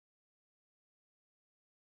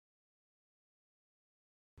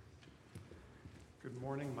Good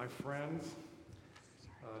morning, my friends.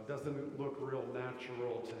 Doesn't it look real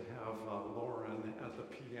natural to have Lauren at the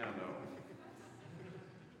piano?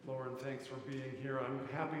 Lauren, thanks for being here. I'm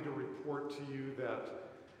happy to report to you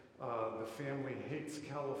that the family hates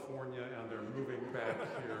California and they're moving back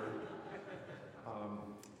here.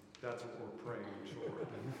 That's what we're praying toward.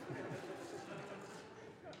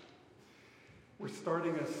 We're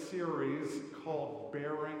starting a series called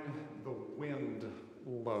Bearing the Wind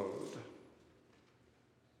Load.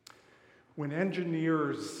 When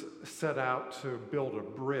engineers set out to build a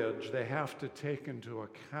bridge, they have to take into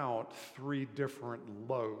account three different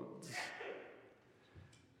loads.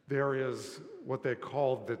 There is what they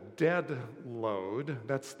call the dead load.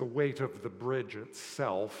 That's the weight of the bridge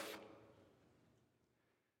itself.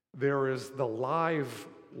 There is the live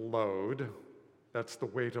load. That's the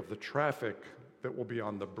weight of the traffic that will be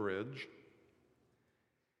on the bridge.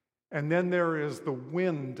 And then there is the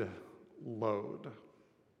wind load.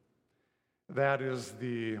 That is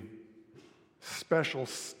the special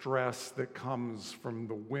stress that comes from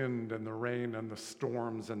the wind and the rain and the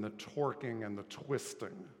storms and the torquing and the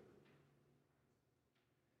twisting.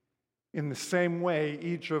 In the same way,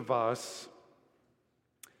 each of us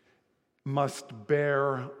must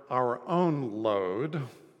bear our own load,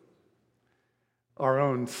 our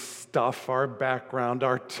own stuff, our background,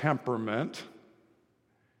 our temperament.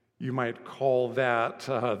 You might call that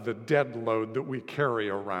the dead load that we carry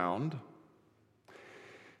around.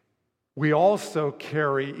 We also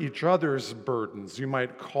carry each other's burdens. You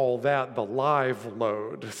might call that the live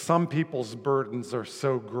load. Some people's burdens are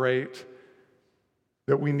so great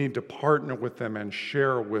that we need to partner with them and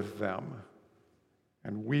share with them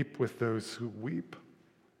and weep with those who weep,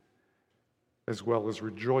 as well as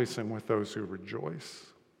rejoicing with those who rejoice.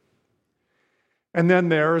 And then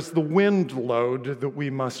there's the wind load that we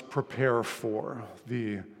must prepare for,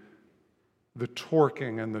 the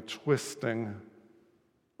torquing and the twisting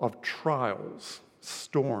of trials,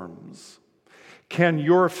 storms. Can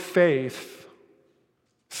your faith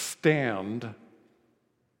stand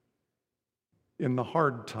in the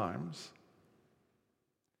hard times?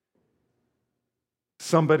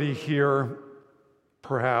 Somebody here,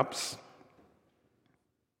 perhaps,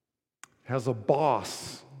 has a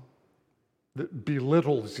boss that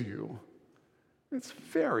belittles you. It's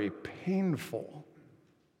very painful.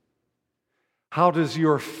 How does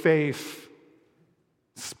your faith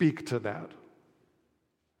speak to that?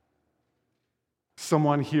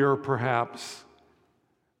 Someone here, perhaps,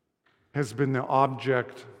 has been the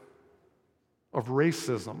object of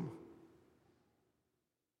racism.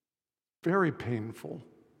 Very painful.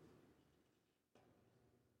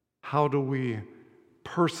 How do we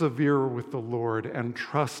persevere with the Lord and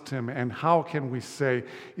trust Him? And how can we say,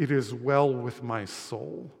 "It is well with my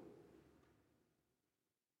soul"?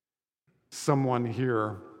 Someone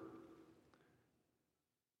here,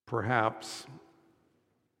 perhaps,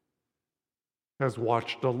 has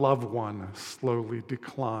watched a loved one slowly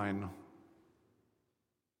decline.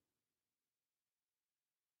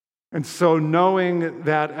 And so, knowing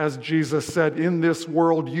that, as Jesus said, in this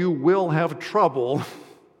world you will have trouble,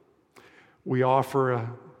 we offer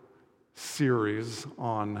a series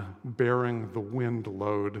on bearing the wind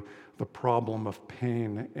load, the problem of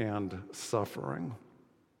pain and suffering.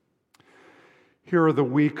 Here are the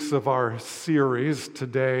weeks of our series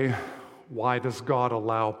today. Why does God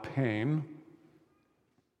allow pain?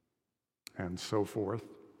 And so forth.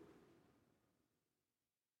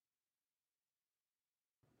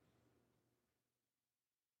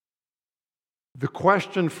 The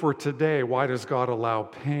question for today, why does God allow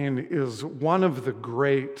pain, is one of the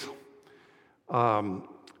great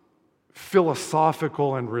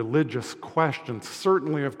philosophical and religious questions,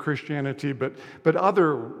 certainly of Christianity, but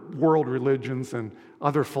other world religions and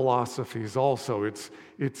other philosophies also. It's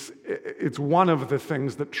one of the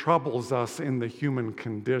things that troubles us in the human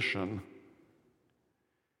condition.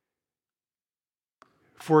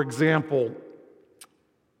 For example,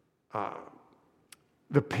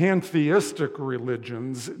 the pantheistic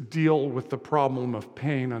religions deal with the problem of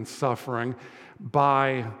pain and suffering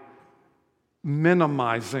by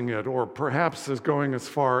minimizing it, or perhaps as going as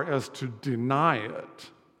far as to deny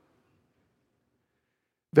it.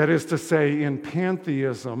 That is to say, in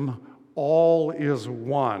pantheism, all is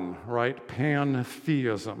one, right?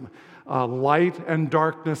 Pantheism. Light and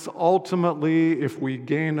darkness, ultimately, if we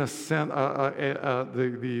gain the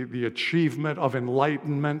achievement of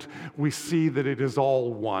enlightenment, we see that it is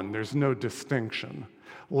all one. There's no distinction.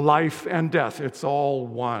 Life and death, it's all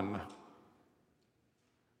one.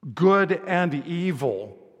 Good and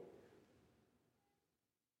evil.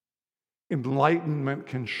 Enlightenment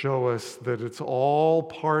can show us that it's all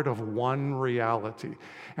part of one reality.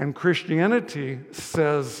 And Christianity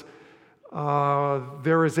says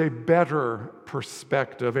there is a better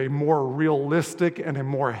perspective, a more realistic and a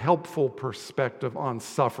more helpful perspective on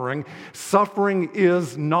suffering. Suffering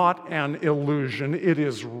is not an illusion, it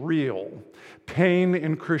is real. Pain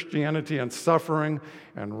in Christianity and suffering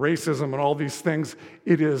and racism and all these things,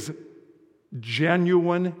 it is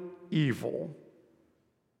genuine evil.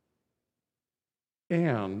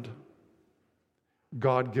 And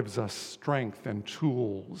God gives us strength and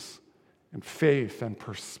tools and faith and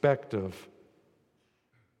perspective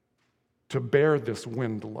to bear this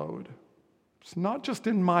wind load. It's not just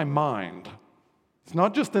in my mind. It's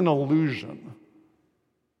not just an illusion.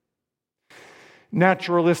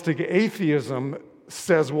 Naturalistic atheism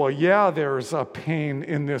says, well, yeah, there's a pain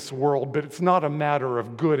in this world, but it's not a matter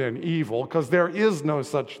of good and evil, because there is no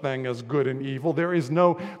such thing as good and evil. There is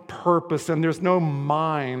no purpose and there's no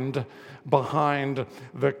mind behind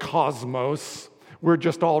the cosmos. We're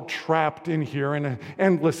just all trapped in here in an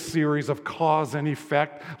endless series of cause and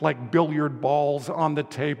effect, like billiard balls on the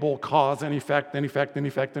table, cause and effect, and effect, and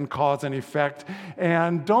effect, and cause and effect.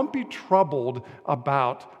 And don't be troubled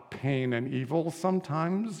about pain and evil.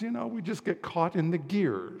 Sometimes, we just get caught in the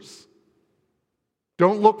gears.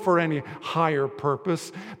 Don't look for any higher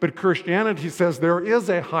purpose. But Christianity says there is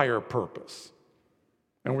a higher purpose.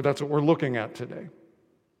 And that's what we're looking at today.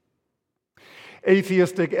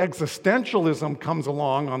 Atheistic existentialism comes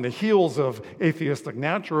along on the heels of atheistic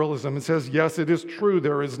naturalism and says, yes, it is true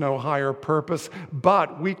there is no higher purpose,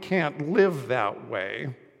 but we can't live that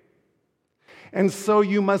way. And so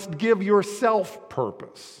you must give yourself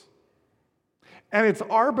purpose. And it's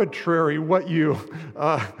arbitrary what you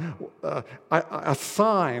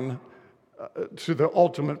assign to the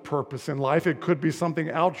ultimate purpose in life. It could be something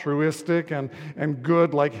altruistic and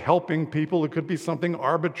good, like helping people. It could be something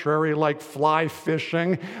arbitrary, like fly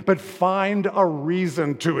fishing. But find a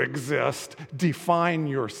reason to exist. Define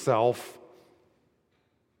yourself.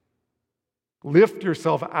 Lift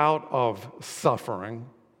yourself out of suffering.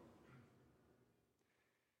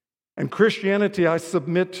 And Christianity, I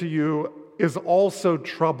submit to you, is also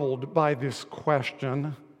troubled by this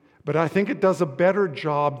question, but I think it does a better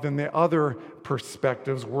job than the other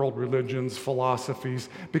perspectives, world religions, philosophies,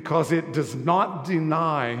 because it does not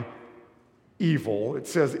deny evil. It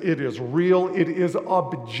says it is real, it is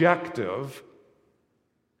objective,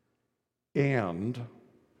 and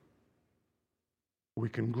we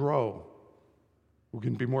can grow. We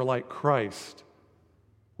can be more like Christ.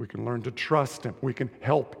 We can learn to trust Him. We can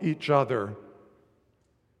help each other.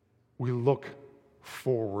 We look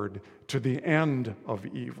forward to the end of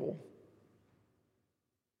evil.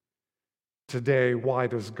 Today, why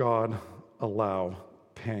does God allow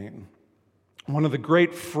pain? One of the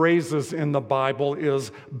great phrases in the Bible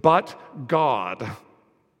is, but God.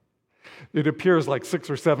 It appears like 6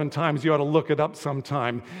 or 7 times. You ought to look it up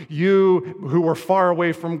sometime. You who were far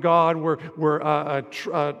away from God were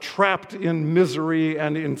trapped in misery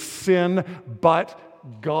and in sin, but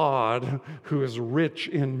God, who is rich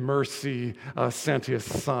in mercy, sent His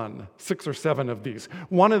Son. 6 or 7 of these.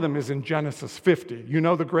 One of them is in Genesis 50. You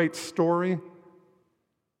know the great story?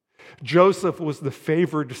 Joseph was the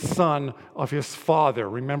favored son of his father.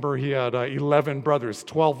 Remember, he had 11 brothers,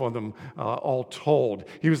 12 of them all told.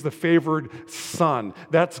 He was the favored son.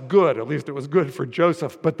 That's good. At least it was good for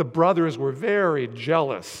Joseph. But the brothers were very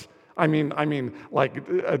jealous. I mean,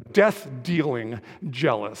 like death-dealing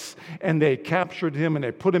jealous. And they captured him and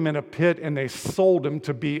they put him in a pit and they sold him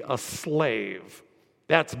to be a slave.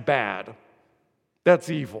 That's bad. That's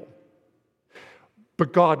evil.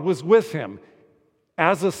 But God was with him.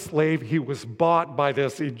 As a slave, he was bought by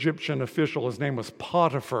this Egyptian official. His name was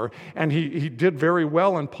Potiphar, and he did very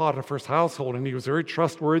well in Potiphar's household, and he was very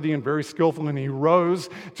trustworthy and very skillful, and he rose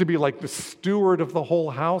to be like the steward of the whole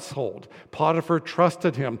household. Potiphar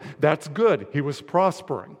trusted him. That's good. He was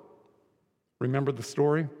prospering. Remember the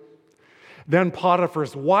story? Then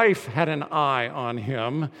Potiphar's wife had an eye on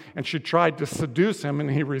him, and she tried to seduce him, and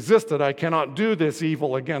he resisted. I cannot do this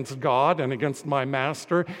evil against God and against my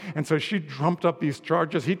master. And so she trumped up these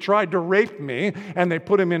charges. He tried to rape me, and they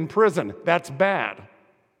put him in prison. That's bad.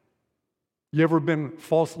 You ever been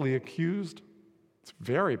falsely accused? It's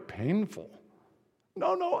very painful.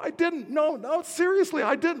 No, I didn't. No, seriously,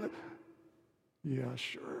 I didn't. Yeah,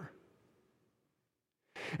 sure.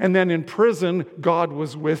 And then in prison, God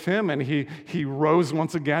was with him, and he rose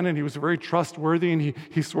once again, and he was very trustworthy, and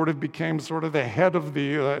he sort of became sort of the head of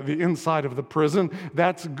the inside of the prison.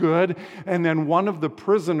 That's good. And then one of the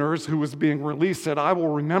prisoners who was being released said, I will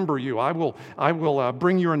remember you. I will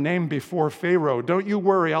bring your name before Pharaoh. Don't you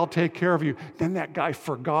worry, I'll take care of you. Then that guy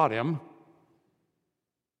forgot him.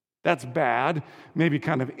 That's bad, maybe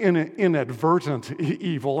kind of inadvertent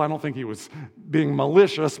evil. I don't think he was being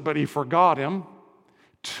malicious, but he forgot him.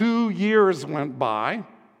 2 years went by.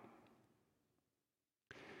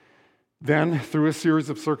 Then, through a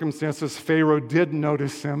series of circumstances, Pharaoh did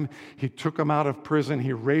notice him. He took him out of prison.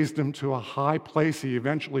 He raised him to a high place. He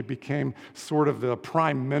eventually became sort of the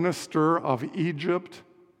prime minister of Egypt.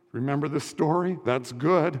 Remember the story? That's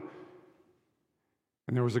good.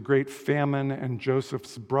 And there was a great famine, and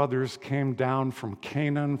Joseph's brothers came down from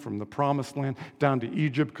Canaan, from the promised land, down to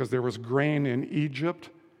Egypt because there was grain in Egypt.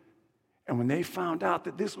 And when they found out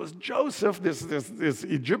that this was Joseph, this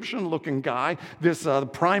Egyptian-looking guy, this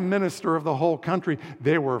prime minister of the whole country,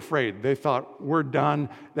 they were afraid. They thought, we're done.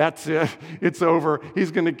 That's it. It's over.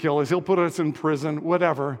 He's going to kill us. He'll put us in prison,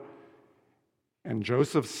 whatever. And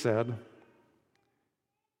Joseph said,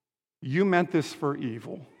 you meant this for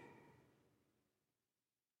evil,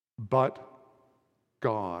 but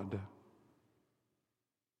God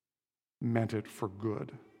meant it for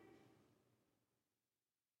good.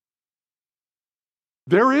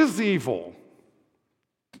 There is evil,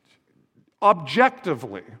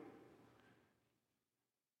 objectively,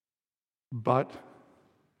 but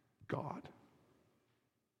God.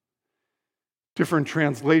 Different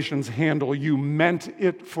translations handle you meant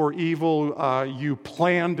it for evil, you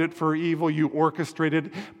planned it for evil, you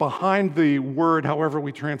orchestrated. Behind the word, however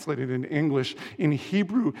we translate it in English, in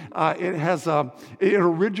Hebrew, it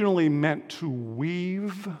originally meant to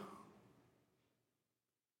weave.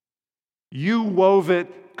 You wove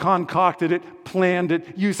it, concocted it, planned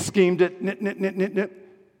it, you schemed it, knit.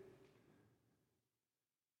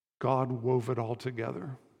 God wove it all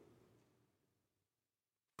together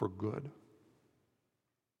for good.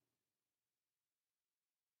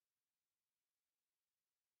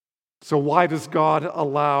 So why does God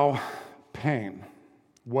allow pain?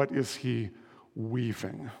 What is he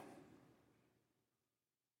weaving?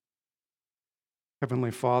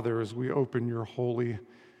 Heavenly Father, as we open your holy,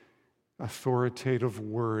 authoritative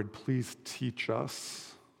word, please teach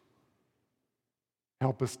us.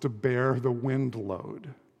 Help us to bear the wind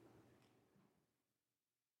load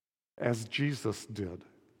as Jesus did.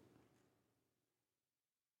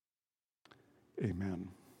 Amen.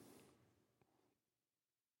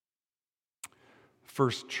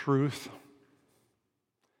 First truth,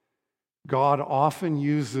 God often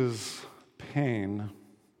uses pain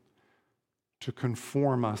to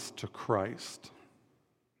conform us to Christ.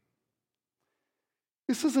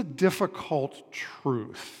 This is a difficult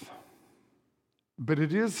truth, but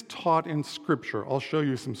it is taught in Scripture. I'll show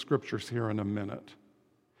you some scriptures here in a minute.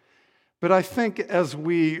 But I think as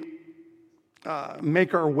we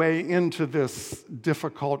make our way into this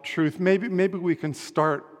difficult truth, maybe we can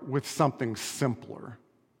start with something simpler.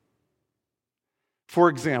 For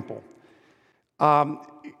example,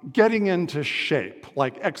 getting into shape,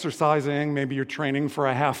 like exercising, maybe you're training for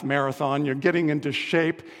a half marathon, you're getting into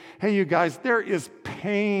shape. Hey, you guys, there is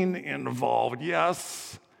pain involved,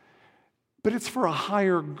 yes, but it's for a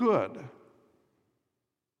higher good.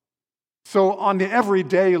 So on the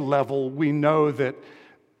everyday level, we know that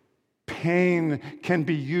pain can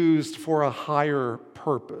be used for a higher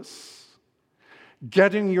purpose.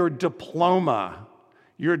 Getting your diploma,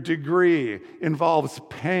 your degree, involves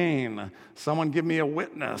pain. Someone give me a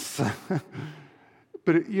witness.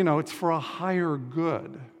 But, it's for a higher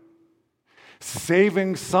good.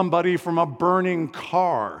 Saving somebody from a burning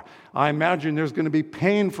car. I imagine there's going to be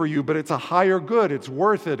pain for you, but it's a higher good. It's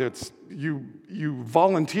worth it. You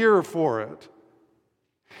volunteer for it.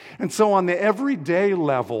 And so on the everyday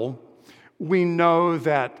level, we know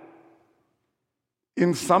that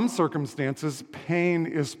in some circumstances, pain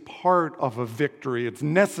is part of a victory. It's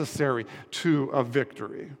necessary to a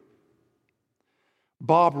victory.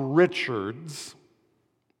 Bob Richards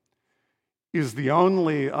is the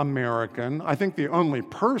only American, I think the only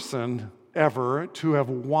person ever to have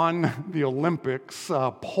won the Olympics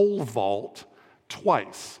pole vault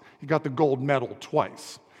twice. He got the gold medal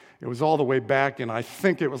twice. It was all the way back in, I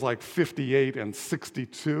think it was like 58 and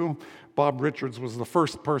 62. Bob Richards was the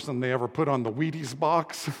first person they ever put on the Wheaties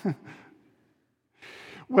box.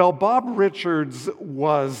 Well, Bob Richards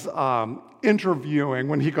was interviewing,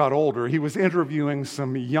 when he got older, he was interviewing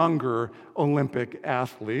some younger Olympic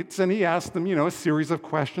athletes, and he asked them, a series of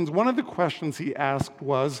questions. One of the questions he asked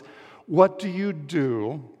was, What do you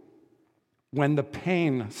do when the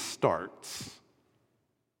pain starts?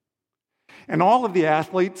 And all of the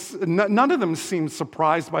athletes, none of them seemed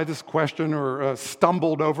surprised by this question or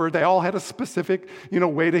stumbled over it. They all had a specific,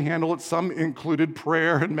 way to handle it. Some included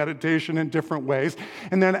prayer and meditation in different ways.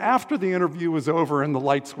 And then after the interview was over and the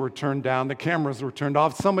lights were turned down, the cameras were turned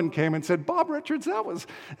off, someone came and said, "Bob Richards, that was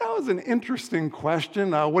an interesting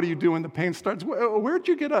question. What do you do when the pain starts? Where'd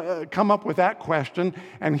you come up with that question?"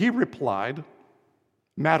 And he replied,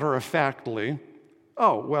 matter-of-factly,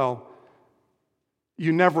 "Oh, well,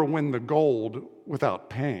 you never win the gold without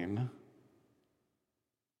pain."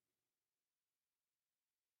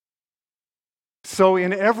 So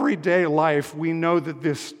in everyday life, we know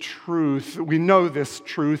this truth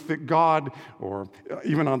that God, or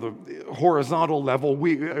even on the horizontal level,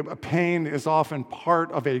 pain is often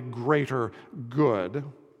part of a greater good.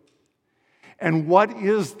 And what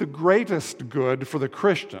is the greatest good for the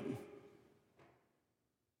Christian?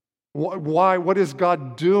 Why? What is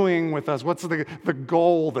God doing with us? What's the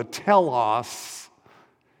goal, the telos?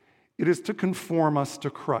 It is to conform us to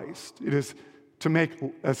Christ. It is to make,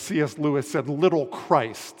 as C.S. Lewis said, little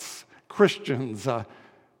Christs, Christians, to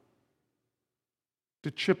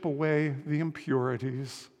chip away the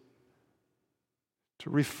impurities, to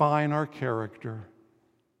refine our character.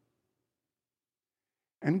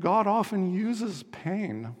 And God often uses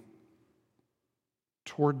pain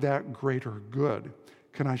toward that greater good.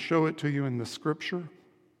 Can I show it to you in the scripture?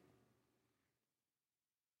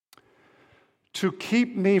 To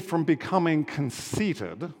keep me from becoming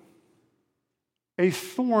conceited, a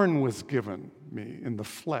thorn was given me in the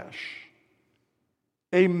flesh,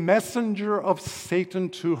 a messenger of Satan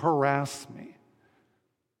to harass me,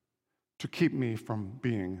 to keep me from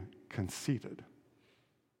being conceited.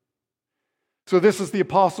 So this is the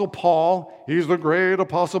Apostle Paul. He's the great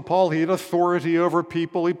Apostle Paul. He had authority over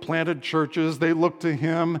people. He planted churches. They looked to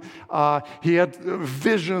him. He had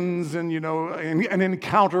visions and, an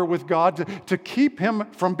encounter with God. To keep him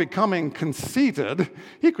from becoming conceited,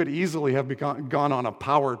 he could easily have gone on a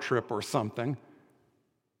power trip or something.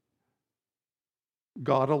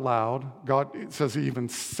 God allowed. God, it says he even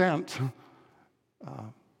sent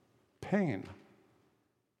pain.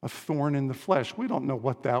 A thorn in the flesh. We don't know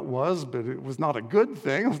what that was, but it was not a good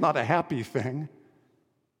thing. It was not a happy thing.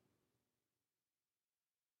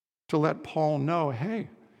 To let Paul know, hey,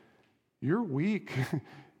 you're weak.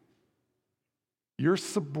 You're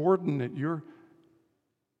subordinate.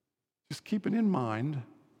 Just keep it in mind.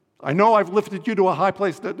 I know I've lifted you to a high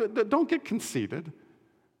place. Don't get conceited.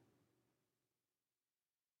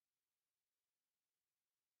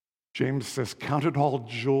 James says, count it all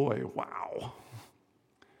joy. Wow.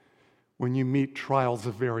 When you meet trials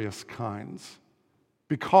of various kinds,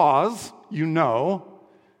 because you know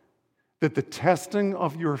that the testing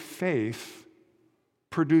of your faith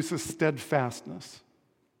produces steadfastness.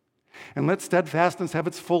 And let steadfastness have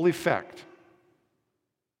its full effect,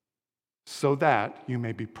 so that you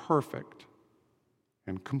may be perfect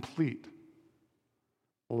and complete,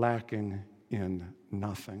 lacking in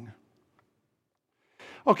nothing.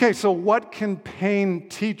 Okay, so what can pain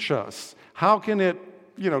teach us? How can it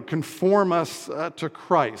conform us to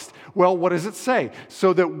Christ? Well, what does it say?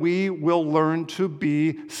 So that we will learn to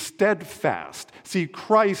be steadfast. See,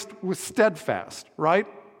 Christ was steadfast, right?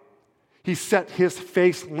 He set his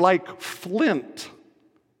face like flint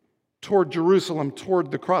toward Jerusalem,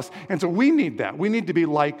 toward the cross. And so we need that. We need to be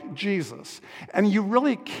like Jesus. And you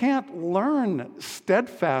really can't learn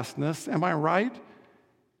steadfastness, am I right?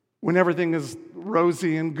 When everything is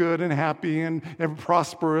rosy and good and happy and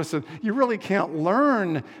prosperous, and you really can't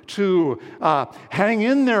learn to hang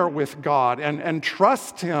in there with God and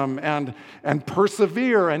trust him and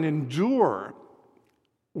persevere and endure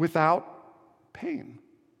without pain.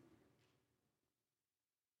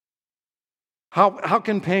 How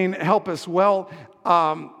can pain help us? Well,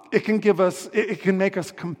 it can make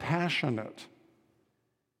us compassionate.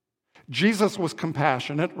 Jesus was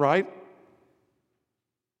compassionate, right?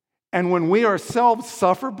 And when we ourselves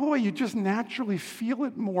suffer, boy, you just naturally feel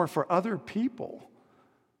it more for other people.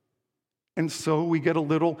 And so we get a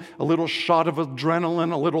little shot of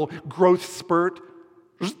adrenaline, a little growth spurt,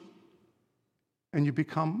 and you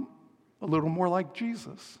become a little more like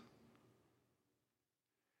Jesus.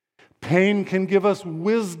 Pain can give us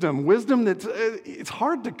wisdom that's it's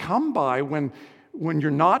hard to come by when you're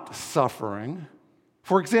not suffering.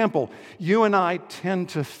 For example, you and I tend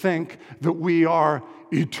to think that we are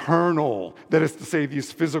eternal. That is to say,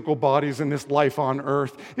 these physical bodies in this life on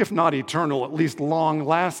earth, if not eternal, at least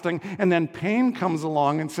long-lasting. And then pain comes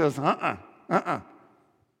along and says,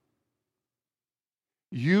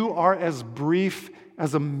 You are as brief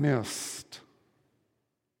as a mist.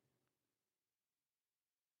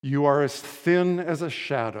 You are as thin as a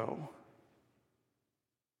shadow.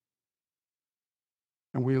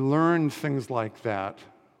 And we learn things like that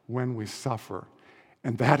when we suffer,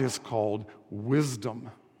 and that is called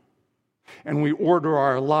wisdom. And we order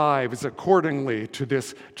our lives accordingly to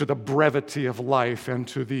the brevity of life and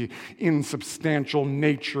to the insubstantial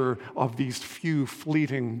nature of these few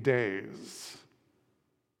fleeting days.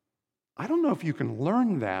 I don't know if you can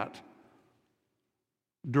learn that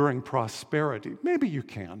during prosperity. Maybe you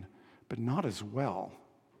can, but not as well.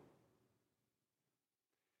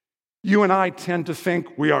 You and I tend to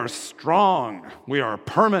think we are strong, we are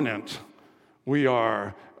permanent, we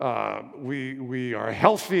are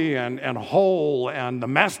healthy and whole and the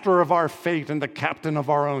master of our fate and the captain of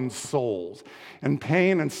our own souls. And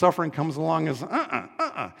pain and suffering comes along as,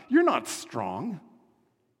 you're not strong.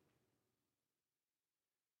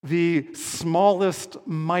 The smallest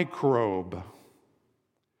microbe,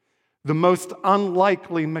 the most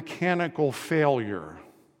unlikely mechanical failure,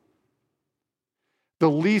 the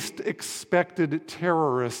least expected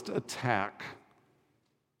terrorist attack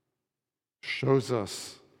shows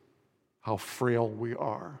us how frail we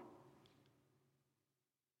are.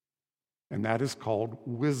 And that is called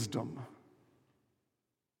wisdom.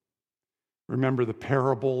 Remember the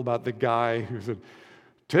parable about the guy who said,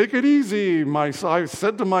 "Take it easy, I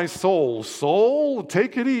said to my soul, soul,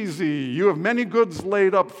 take it easy. You have many goods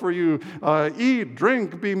laid up for you. Eat,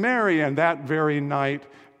 drink, be merry." And that very night,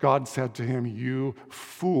 God said to him, "You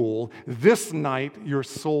fool, this night your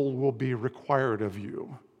soul will be required of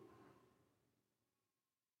you."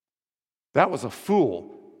 That was a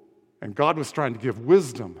fool, and God was trying to give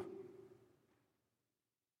wisdom.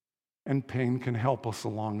 And pain can help us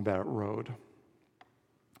along that road.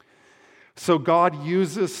 So God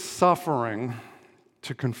uses suffering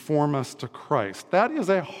to conform us to Christ. That is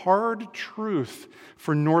a hard truth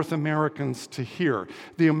for North Americans to hear.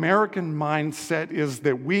 The American mindset is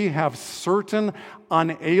that we have certain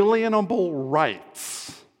unalienable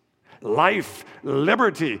rights. Life,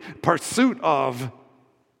 liberty, pursuit of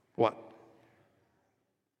what?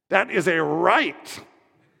 That is a right.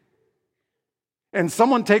 And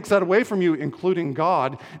someone takes that away from you, including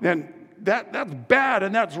God, then that's bad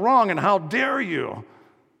and that's wrong, and how dare you?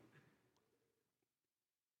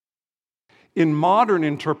 In modern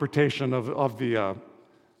interpretation of the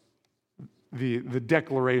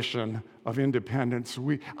Declaration of Independence,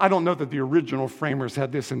 I don't know that the original framers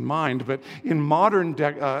had this in mind, but in modern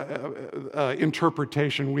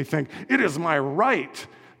interpretation, we think it is my right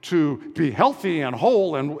to be healthy and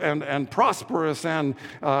whole and prosperous and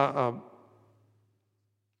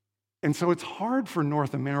so it's hard for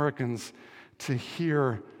North Americans to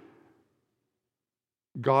hear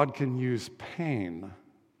God can use pain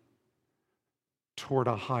toward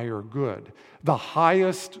a higher good. The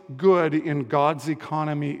highest good in God's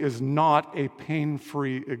economy is not a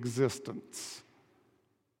pain-free existence.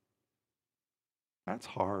 That's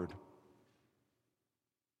hard.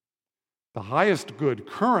 The highest good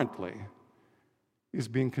currently is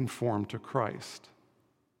being conformed to Christ.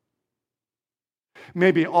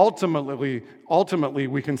 Maybe ultimately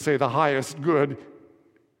we can say the highest good,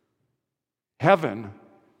 heaven,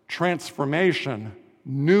 transformation,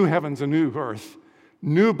 new heavens and new earth,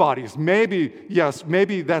 new bodies. Maybe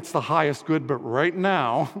that's the highest good, but right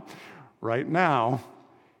now,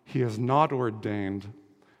 He has not ordained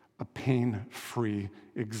a pain-free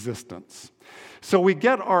existence. So we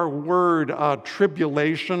get our word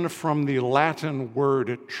tribulation from the Latin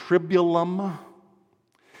word tribulum.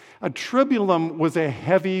 A tribulum was a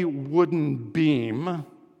heavy wooden beam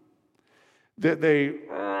that they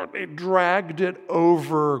dragged it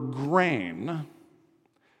over grain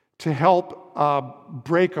to help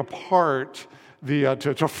break apart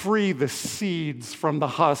to free the seeds from the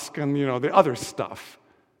husk and the other stuff.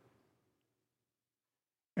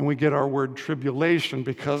 And we get our word tribulation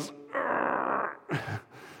because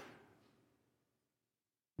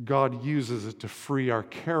God uses it to free our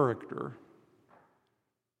character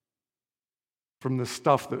from the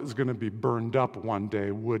stuff that is going to be burned up one day,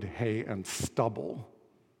 wood, hay, and stubble.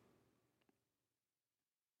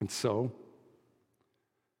 And so,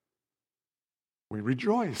 we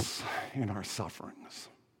rejoice in our sufferings,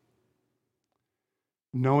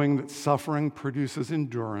 knowing that suffering produces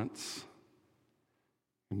endurance,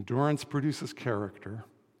 endurance produces character,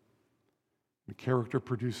 and character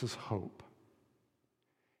produces hope.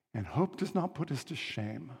 And hope does not put us to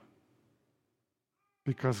shame,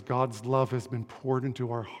 because God's love has been poured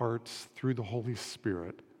into our hearts through the Holy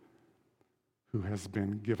Spirit who has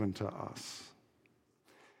been given to us.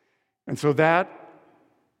 And so that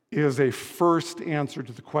is a first answer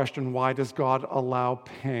to the question, why does God allow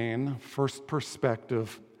pain? First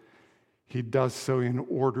perspective, he does so in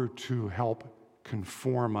order to help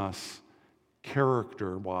conform us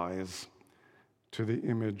character-wise to the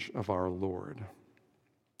image of our Lord.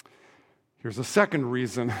 Here's a second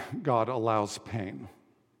reason God allows pain: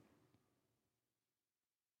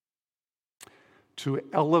 to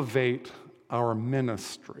elevate our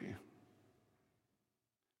ministry.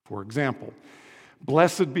 For example,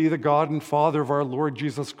 blessed be the God and Father of our Lord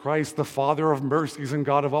Jesus Christ, the Father of mercies and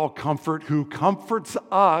God of all comfort, who comforts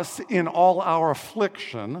us in all our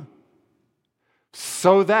affliction,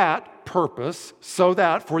 for the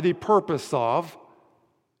purpose of,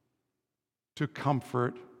 to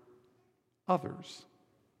comfort others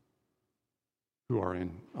who are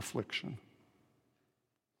in affliction.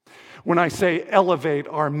 When I say elevate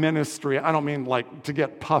our ministry, I don't mean like to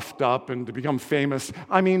get puffed up and to become famous.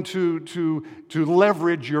 I mean to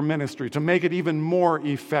leverage your ministry, to make it even more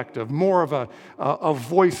effective, more of a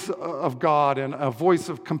voice of God and a voice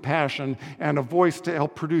of compassion and a voice to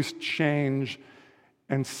help produce change.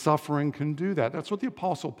 And suffering can do that. That's what the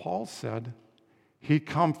Apostle Paul said. He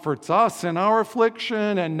comforts us in our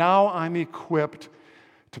affliction, and now I'm equipped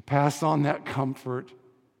to pass on that comfort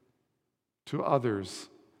to others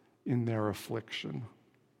in their affliction.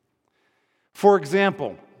 For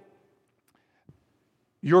example,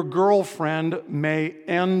 your girlfriend may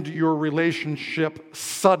end your relationship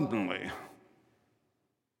suddenly.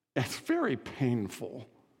 It's very painful.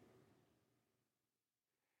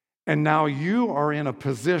 And now you are in a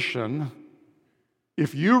position,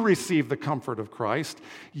 if you receive the comfort of Christ,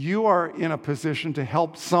 you are in a position to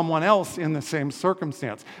help someone else in the same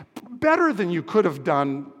circumstance. Better than you could have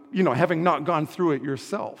done, having not gone through it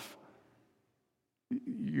yourself.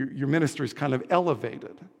 Your ministry is kind of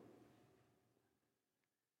elevated.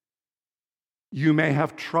 You may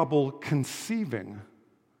have trouble conceiving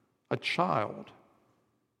a child.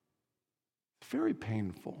 Very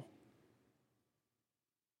painful.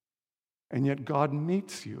 And yet God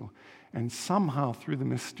meets you, and somehow through the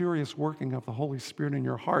mysterious working of the Holy Spirit in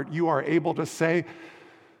your heart, you are able to say,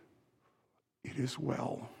 "It is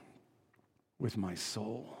well with my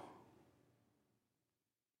soul."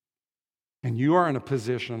 And you are in a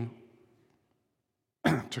position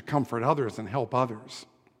to comfort others and help others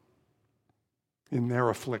in their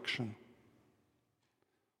affliction.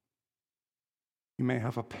 You may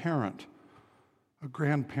have a parent, a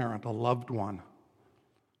grandparent, a loved one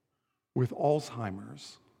with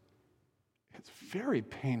Alzheimer's. It's very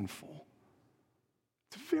painful.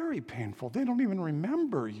 It's very painful. They don't even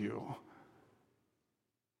remember you.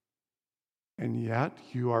 And yet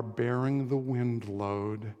you are bearing the wind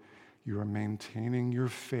load. You are maintaining your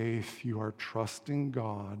faith. You are trusting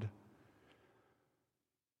God.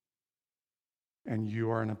 And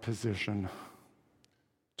you are in a position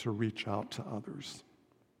to reach out to others.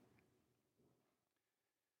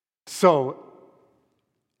 So,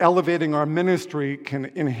 elevating our ministry can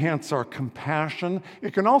enhance our compassion.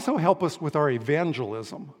 It can also help us with our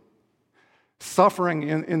evangelism. Suffering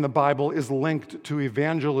in the Bible is linked to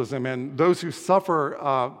evangelism, and those who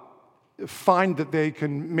suffer find that they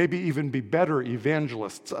can maybe even be better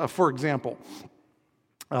evangelists. For example,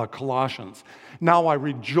 Colossians. Now I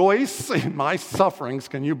rejoice in my sufferings,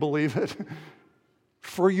 can you believe it?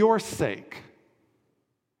 For your sake.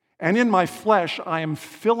 And in my flesh I am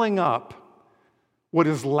filling up what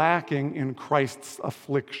is lacking in Christ's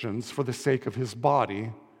afflictions for the sake of his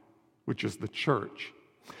body, which is the church.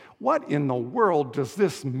 What in the world does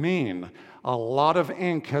this mean? A lot of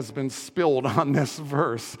ink has been spilled on this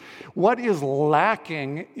verse. What is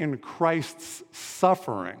lacking in Christ's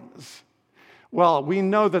sufferings? Well, we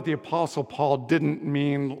know that the Apostle Paul didn't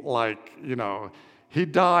mean like, he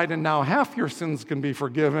died and now half your sins can be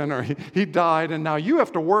forgiven, or he died and now you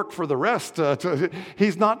have to work for the rest.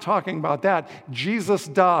 He's not talking about that. Jesus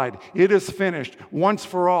died. It is finished once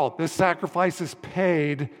for all. This sacrifice is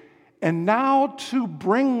paid. And now to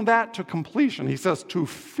bring that to completion, he says to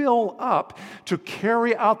fill up, to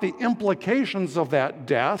carry out the implications of that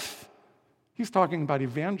death. He's talking about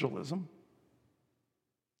evangelism.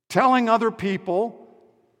 Telling other people,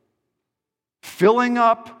 filling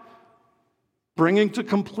up, bringing to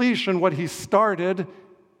completion what he started.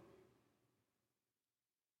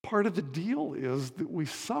 Part of the deal is that we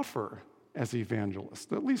suffer as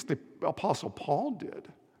evangelists. At least the Apostle Paul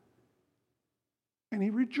did. And he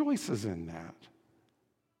rejoices in that.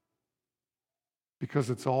 Because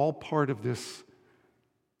it's all part of this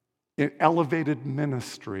elevated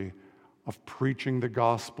ministry of preaching the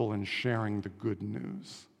gospel and sharing the good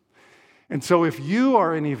news. And so if you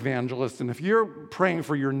are an evangelist, and if you're praying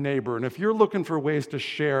for your neighbor, and if you're looking for ways to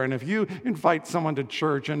share, and if you invite someone to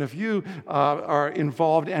church, and if you are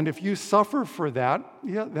involved, and if you suffer for that,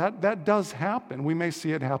 yeah, that does happen. We may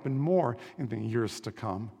see it happen more in the years to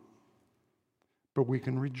come. But we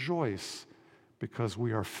can rejoice because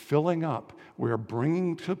we are filling up, we are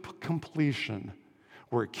bringing to completion,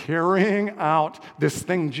 we're carrying out this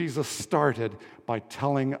thing Jesus started by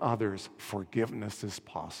telling others forgiveness is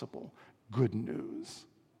possible. Good news.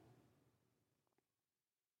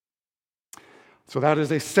 So that is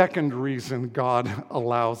a second reason God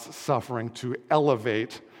allows suffering to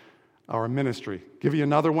elevate our ministry. Give you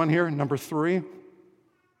another one here, number 3.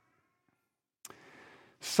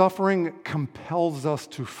 Suffering compels us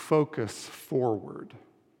to focus forward.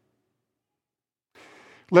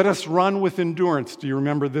 Let us run with endurance. Do you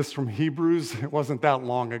remember this from Hebrews? It wasn't that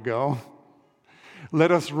long ago.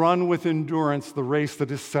 Let us run with endurance the race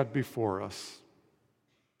that is set before us,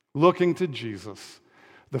 looking to Jesus,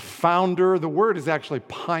 the founder. The word is actually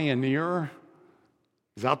pioneer.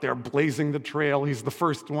 He's out there blazing the trail. He's the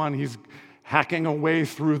first one. He's hacking away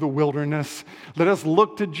through the wilderness. Let us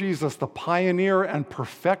look to Jesus, the pioneer and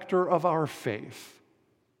perfecter of our faith,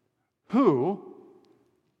 who,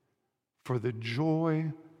 for the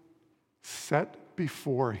joy set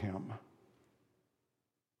before him,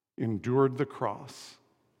 endured the cross,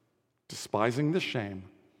 despising the shame,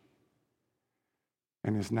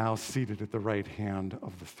 and is now seated at the right hand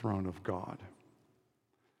of the throne of God.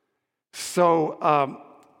 So,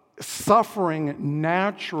 suffering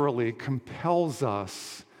naturally compels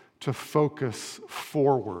us to focus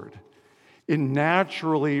forward. It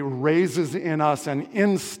naturally raises in us an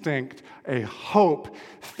instinct, a hope.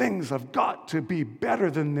 Things have got to be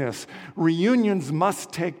better than this. Reunions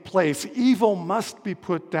must take place. Evil must be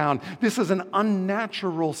put down. This is an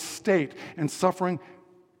unnatural state, and suffering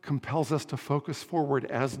compels us to focus forward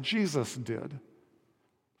as Jesus did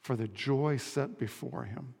for the joy set before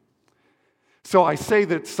him. So I say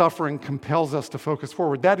that suffering compels us to focus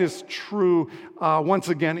forward. That is true, once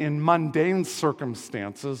again, in mundane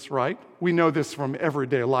circumstances, right? We know this from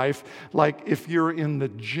everyday life. Like if you're in the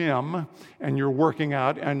gym and you're working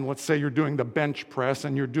out, and let's say you're doing the bench press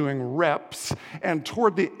and you're doing reps, and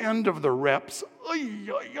toward the end of the reps,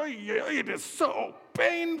 it is so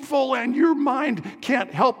painful, and your mind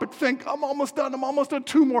can't help but think, I'm almost done,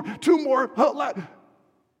 two more.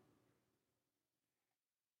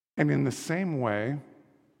 And in the same way,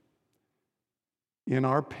 in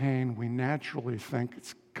our pain, we naturally think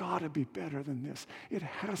it's got to be better than this. It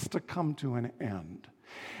has to come to an end.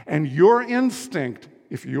 And your instinct,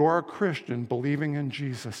 if you're a Christian believing in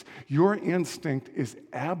Jesus, your instinct is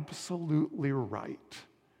absolutely right.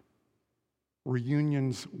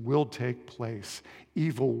 Reunions will take place.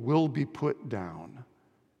 Evil will be put down.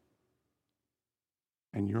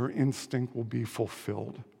 And your instinct will be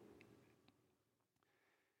fulfilled.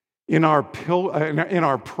 In our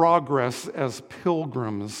progress as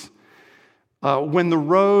pilgrims, when the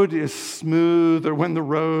road is smooth or when the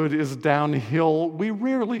road is downhill, we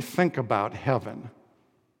rarely think about heaven.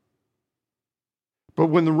 But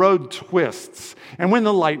when the road twists, and when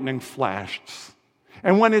the lightning flashes,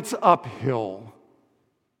 and when it's uphill,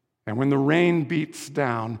 and when the rain beats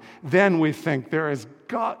down, then we think there has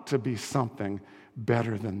got to be something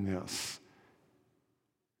better than this.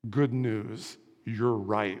 Good news. You're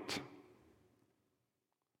right.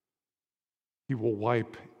 He will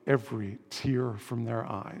wipe every tear from their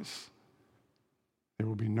eyes. There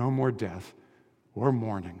will be no more death, or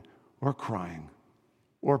mourning, or crying,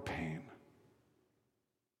 or pain.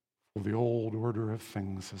 For the old order of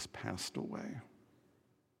things has passed away.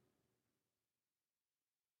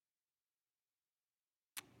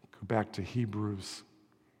 Go back to Hebrews.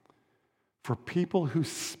 For people who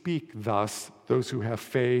speak thus, those who have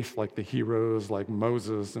faith, like the heroes, like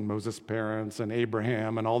Moses and Moses' parents and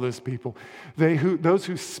Abraham and all those people, those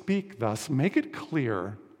who speak thus make it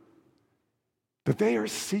clear that they are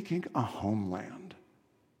seeking a homeland,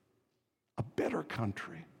 a better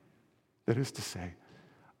country, that is to say,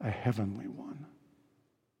 a heavenly one.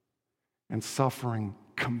 And suffering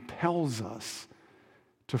compels us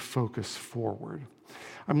to focus forward.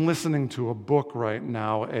 I'm listening to a book right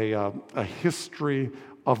now, a history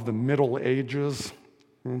of the Middle Ages.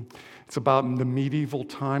 It's about the medieval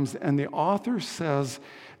times, and the author says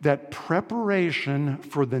that preparation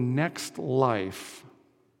for the next life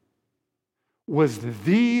was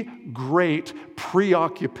the great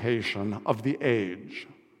preoccupation of the age.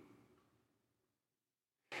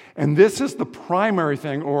 And this is the primary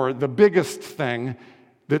thing, or the biggest thing,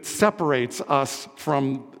 that separates us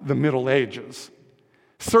from the Middle Ages.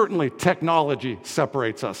 Certainly, technology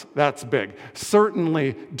separates us. That's big.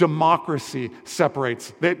 Certainly, democracy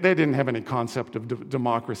separates. They didn't have any concept of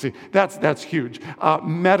democracy. That's huge.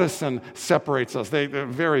 Medicine separates us. They're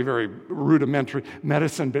very, very rudimentary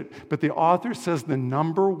medicine. But the author says the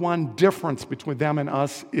number one difference between them and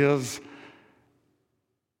us is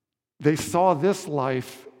they saw this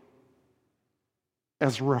life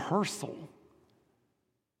as rehearsal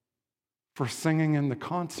for singing in the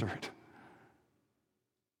concert.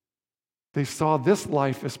 They saw this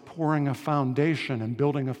life as pouring a foundation and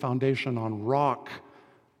building a foundation on rock,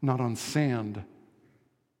 not on sand,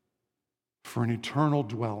 for an eternal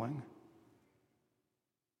dwelling.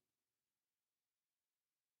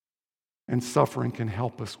 And suffering can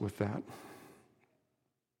help us with that.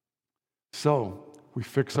 So, we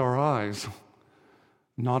fix our eyes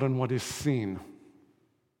not on what is seen,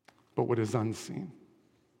 but what is unseen.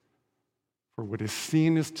 For what is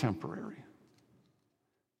seen is temporary.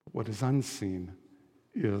 What is unseen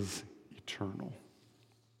is eternal.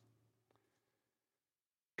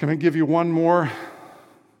 Can I give you one more?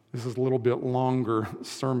 This is a little bit longer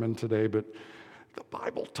sermon today, but the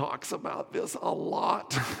Bible talks about this a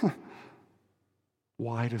lot.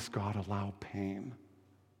 Why does God allow pain?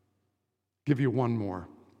 Give you one more.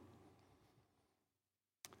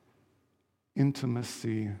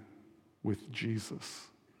 Intimacy with Jesus.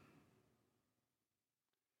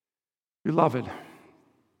 Beloved,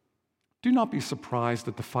 do not be surprised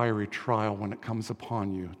at the fiery trial when it comes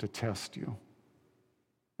upon you to test you,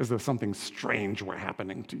 as though something strange were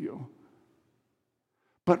happening to you.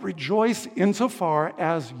 But rejoice insofar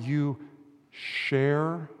as you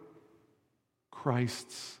share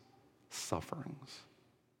Christ's sufferings,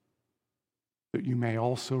 that you may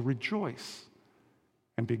also rejoice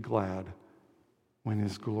and be glad when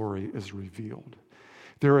his glory is revealed.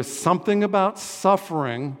 There is something about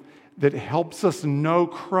suffering that helps us know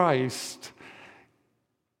Christ,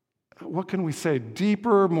 what can we say,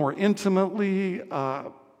 deeper, more intimately,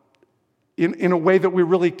 in a way that we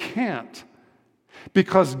really can't.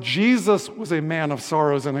 Because Jesus was a man of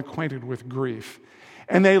sorrows and acquainted with grief.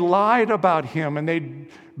 And they lied about him, and they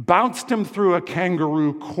bounced him through a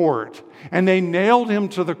kangaroo court, and they nailed him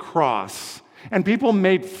to the cross. And people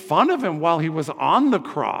made fun of him while he was on the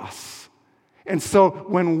cross. And so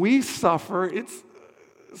when we suffer, it's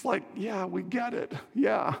like, yeah, we get it.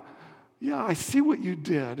 Yeah, I see what you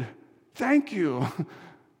did. Thank you.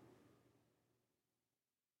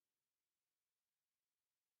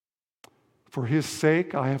 For his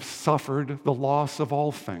sake, I have suffered the loss of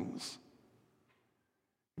all things,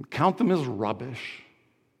 and count them as rubbish,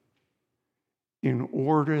 in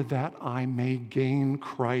order that I may gain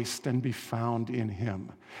Christ and be found in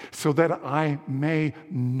him, so that I may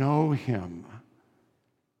know him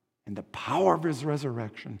and the power of his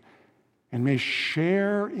resurrection, and may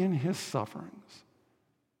share in his sufferings,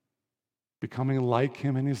 becoming like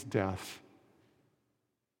him in his death,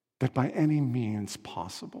 that by any means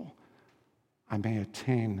possible I may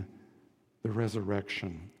attain the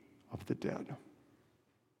resurrection of the dead.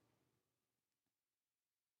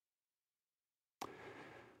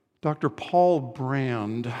 Dr. Paul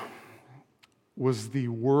Brand was the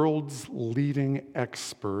world's leading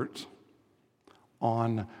expert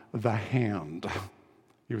on the hand.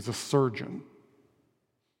 He was a surgeon,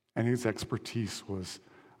 and his expertise was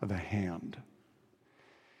the hand.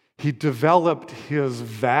 He developed his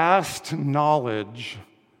vast knowledge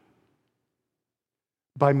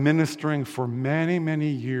by ministering for many, many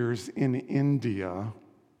years in India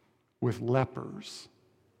with lepers.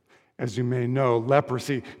 As you may know,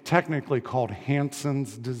 leprosy, technically called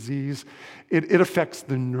Hansen's disease, it affects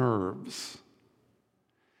the nerves.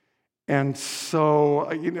 And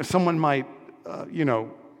so, someone might,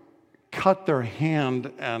 cut their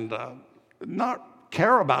hand and not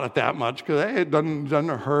care about it that much because it doesn't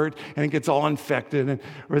hurt and it gets all infected,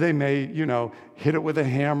 or they may, hit it with a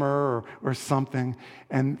hammer or something.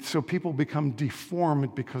 And so people become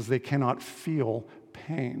deformed because they cannot feel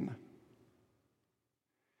pain.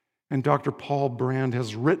 And Dr. Paul Brand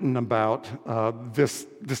has written about this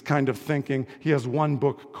kind of thinking. He has one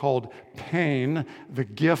book called Pain, the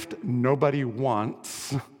Gift Nobody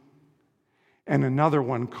Wants, and another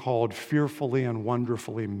one called Fearfully and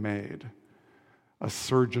Wonderfully Made. A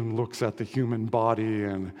surgeon looks at the human body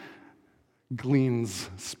and gleans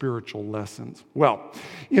spiritual lessons. Well,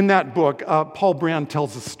 in that book, Paul Brand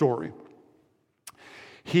tells a story.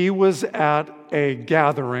 He was at a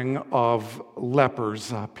gathering of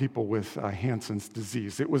lepers, people with Hansen's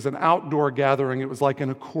disease. It was an outdoor gathering. It was like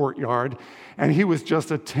in a courtyard. And he was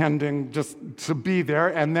just attending, just to be there.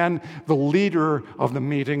 And then the leader of the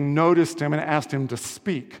meeting noticed him and asked him to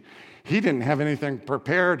speak. He didn't have anything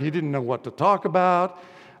prepared. He didn't know what to talk about.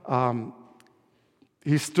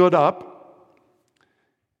 He stood up,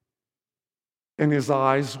 and his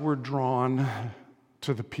eyes were drawn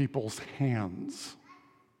to the people's hands.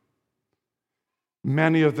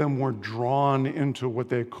 Many of them were drawn into what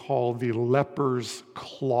they call the leper's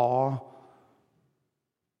claw.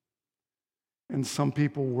 And some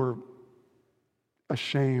people were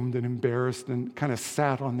ashamed and embarrassed and kind of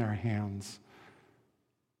sat on their hands.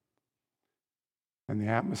 And the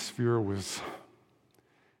atmosphere was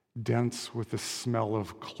dense with the smell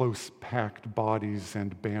of close-packed bodies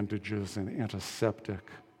and bandages and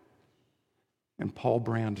antiseptic. And Paul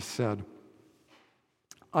Brand said,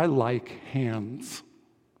 I like hands.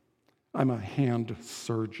 I'm a hand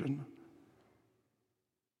surgeon.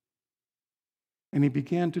 And he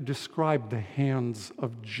began to describe the hands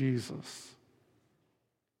of Jesus.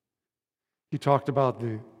 He talked about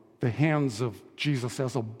the hands of Jesus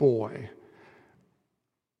as a boy,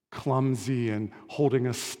 clumsy and holding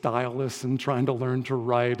a stylus and trying to learn to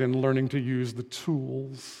write and learning to use the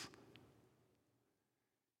tools.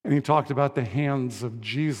 And he talked about the hands of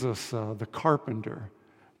Jesus, the carpenter,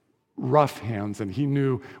 rough hands, and he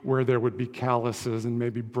knew where there would be calluses and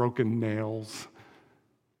maybe broken nails.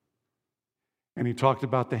 And he talked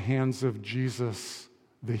about the hands of Jesus,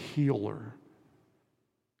 the healer,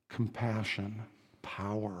 compassion,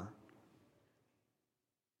 power.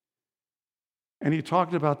 And he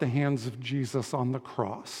talked about the hands of Jesus on the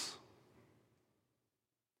cross.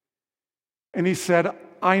 And he said,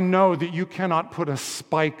 I know that you cannot put a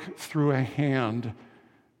spike through a hand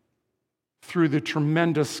through the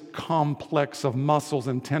tremendous complex of muscles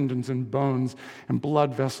and tendons and bones and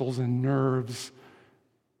blood vessels and nerves.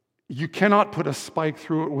 You cannot put a spike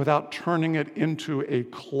through it without turning it into a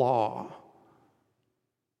claw.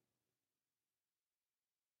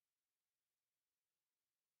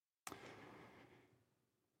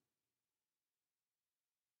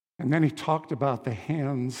 And then he talked about the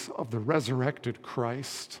hands of the resurrected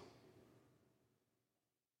Christ,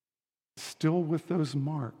 still with those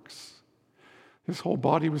marks. His whole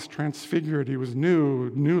body was transfigured. He was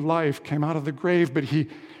new life came out of the grave, but he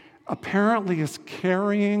apparently is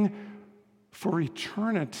carrying for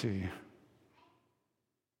eternity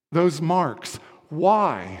those marks.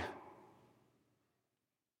 Why?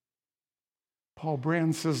 Paul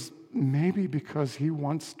Brand says, maybe because he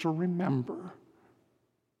wants to remember.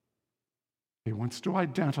 He wants to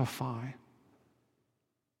identify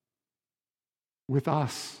with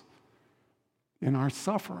us in our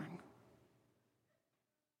suffering.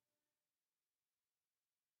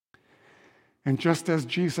 And just as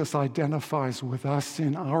Jesus identifies with us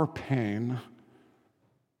in our pain,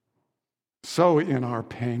 so in our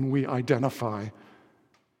pain we identify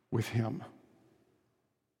with him.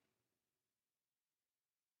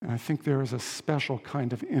 And I think there is a special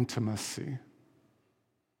kind of intimacy,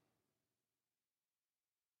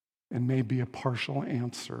 and maybe a partial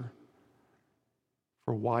answer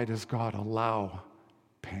for why does God allow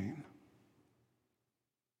pain.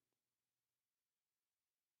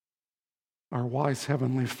 Our wise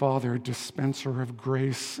Heavenly Father, dispenser of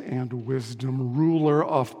grace and wisdom, ruler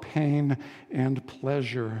of pain and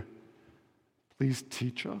pleasure, please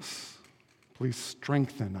teach us. Please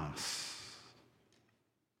strengthen us.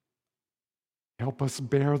 Help us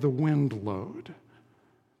bear the wind load.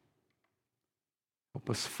 Help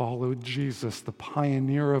us follow Jesus, the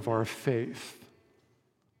pioneer of our faith,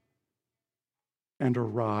 and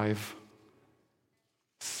arrive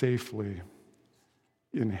safely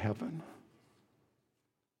in heaven.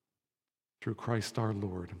 Through Christ our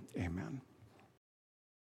Lord, amen.